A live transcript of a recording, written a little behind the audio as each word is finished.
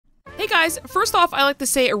guys, first off, I'd like to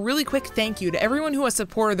say a really quick thank you to everyone who has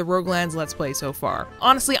supported the Roguelands Let's Play so far.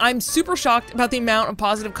 Honestly, I'm super shocked about the amount of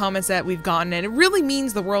positive comments that we've gotten, and it really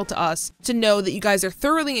means the world to us to know that you guys are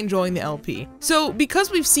thoroughly enjoying the LP. So,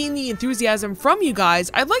 because we've seen the enthusiasm from you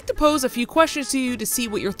guys, I'd like to pose a few questions to you to see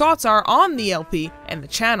what your thoughts are on the LP and the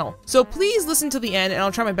channel. So please listen to the end, and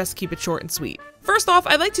I'll try my best to keep it short and sweet. First off,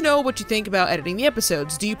 I'd like to know what you think about editing the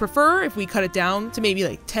episodes. Do you prefer if we cut it down to maybe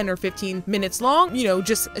like 10 or 15 minutes long, you know,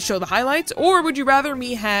 just show the highlights, or would you rather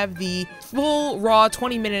me have the full, raw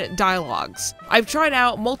 20-minute dialogues? I've tried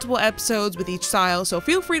out multiple episodes with each style, so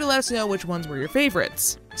feel free to let us know which ones were your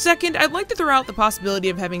favorites. Second, I'd like to throw out the possibility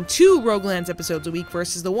of having 2 Roguelands episodes a week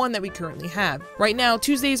versus the one that we currently have. Right now,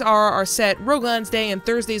 Tuesdays are our set Roguelands Day, and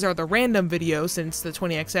Thursdays are the random video since the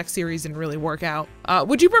 20XX series didn't really work out.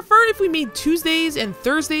 Would you prefer if we made Tuesdays and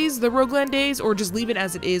Thursdays the Rogueland days, or just leave it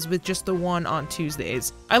as it is with just the one on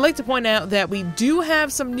Tuesdays? I'd like to point out that we do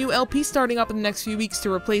have some new LP starting up in the next few weeks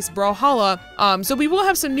to replace Brawlhalla, so we will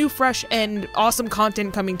have some new, fresh, and awesome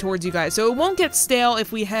content coming towards you guys, so it won't get stale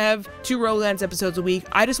if we have 2 Roguelands episodes a week.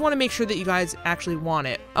 I just want to make sure that you guys actually want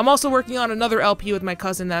it. I'm also working on another LP with my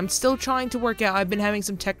cousin that I'm still trying to work out. I've been having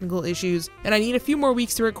some technical issues, and I need a few more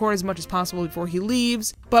weeks to record as much as possible before he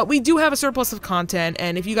leaves, but we do have a surplus of content,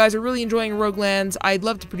 and if you guys are really enjoying Roguelands, I'd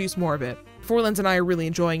love to produce more of it. Forlands and I are really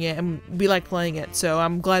enjoying it, and we like playing it, so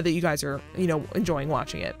I'm glad that you guys are, you know, enjoying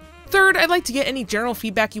watching it. Third, I'd like to get any general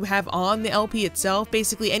feedback you have on the LP itself,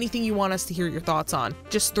 basically anything you want us to hear your thoughts on.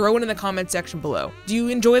 Just throw it in the comment section below. Do you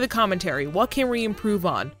enjoy the commentary? What can we improve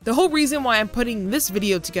on? The whole reason why I'm putting this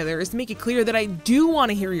video together is to make it clear that I do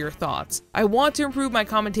want to hear your thoughts. I want to improve my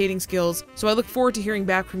commentating skills, so I look forward to hearing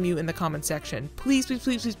back from you in the comment section. Please, please,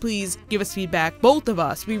 please, please, please give us feedback, both of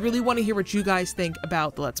us. We really want to hear what you guys think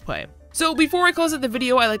about the Let's Play. So before I close out the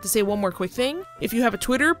video, I'd like to say one more quick thing. If you have a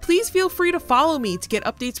Twitter, please feel free to follow me to get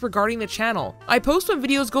updates regarding the channel. I post when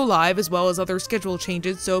videos go live as well as other schedule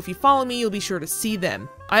changes, so if you follow me, you'll be sure to see them.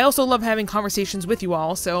 I also love having conversations with you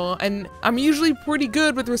all, and I'm usually pretty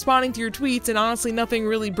good with responding to your tweets, and honestly nothing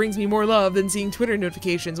really brings me more love than seeing Twitter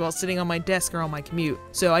notifications while sitting on my desk or on my commute.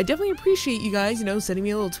 So I definitely appreciate you guys, you know, sending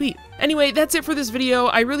me a little tweet. Anyway, that's it for this video.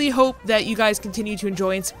 I really hope that you guys continue to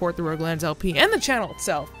enjoy and support the Roguelands LP and the channel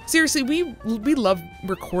itself. Seriously, we love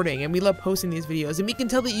recording and we love posting these videos, and we can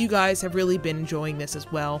tell that you guys have really been enjoying this as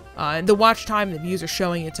well. And the watch time, the views are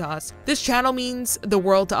showing it to us. This channel means the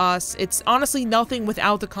world to us. It's honestly nothing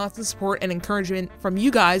without the constant support and encouragement from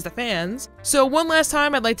you guys, the fans. So one last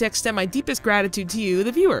time, I'd like to extend my deepest gratitude to you,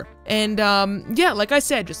 the viewer. And yeah, like I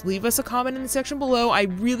said, just leave us a comment in the section below. I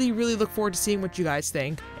really, really look forward to seeing what you guys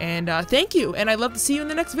think. And thank you, and I'd love to see you in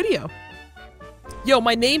the next video. Yo,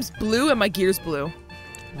 my name's Blue and my gear's blue.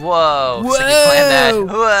 Whoa! Whoa! So you planned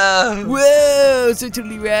that. Whoa! Whoa! So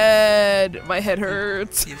totally rad. My head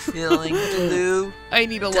hurts. You feeling blue? I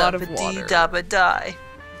need a lot of water. Dabba die.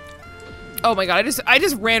 Oh my god! I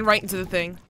just ran right into the thing.